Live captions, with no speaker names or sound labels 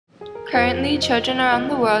Currently, children around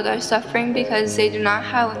the world are suffering because they do not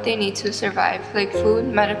have what they need to survive, like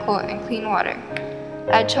food, medical, and clean water.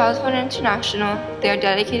 At Child Fund International, they are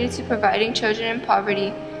dedicated to providing children in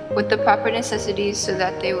poverty with the proper necessities so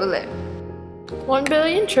that they will live. 1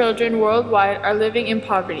 billion children worldwide are living in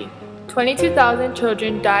poverty. 22,000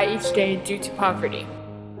 children die each day due to poverty.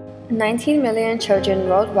 19 million children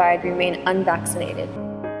worldwide remain unvaccinated.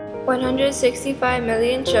 165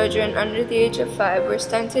 million children under the age of 5 were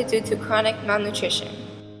stunted due to chronic malnutrition.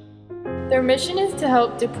 Their mission is to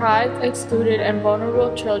help deprived, excluded, and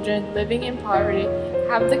vulnerable children living in poverty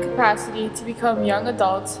have the capacity to become young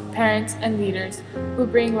adults, parents, and leaders who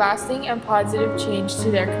bring lasting and positive change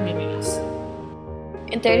to their communities.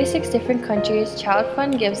 In 36 different countries, Child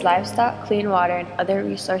Fund gives livestock, clean water, and other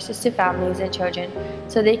resources to families and children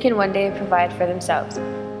so they can one day provide for themselves.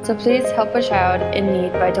 So please help a child in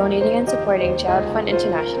need by donating and supporting Child Fund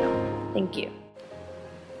International. Thank you.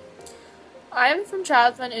 I am from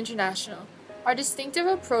Child Fund International. Our distinctive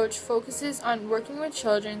approach focuses on working with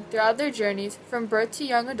children throughout their journeys from birth to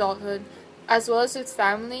young adulthood, as well as with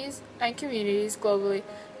families and communities globally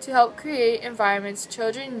to help create environments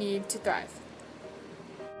children need to thrive.